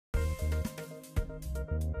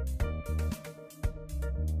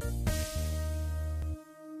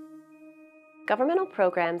Governmental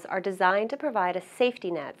programs are designed to provide a safety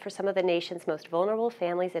net for some of the nation's most vulnerable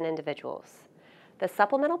families and individuals. The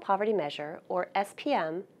Supplemental Poverty Measure, or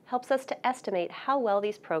SPM, helps us to estimate how well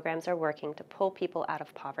these programs are working to pull people out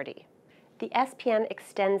of poverty. The SPM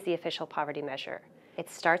extends the official poverty measure. It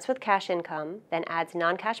starts with cash income, then adds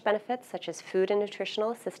non-cash benefits such as food and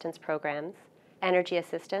nutritional assistance programs, energy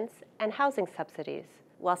assistance, and housing subsidies,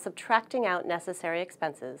 while subtracting out necessary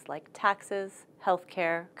expenses like taxes,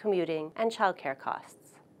 healthcare, commuting, and childcare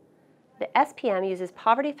costs. The SPM uses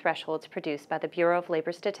poverty thresholds produced by the Bureau of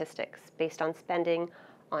Labor Statistics based on spending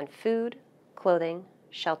on food, clothing,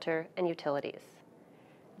 shelter, and utilities.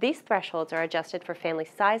 These thresholds are adjusted for family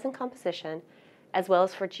size and composition, as well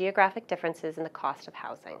as for geographic differences in the cost of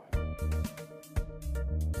housing.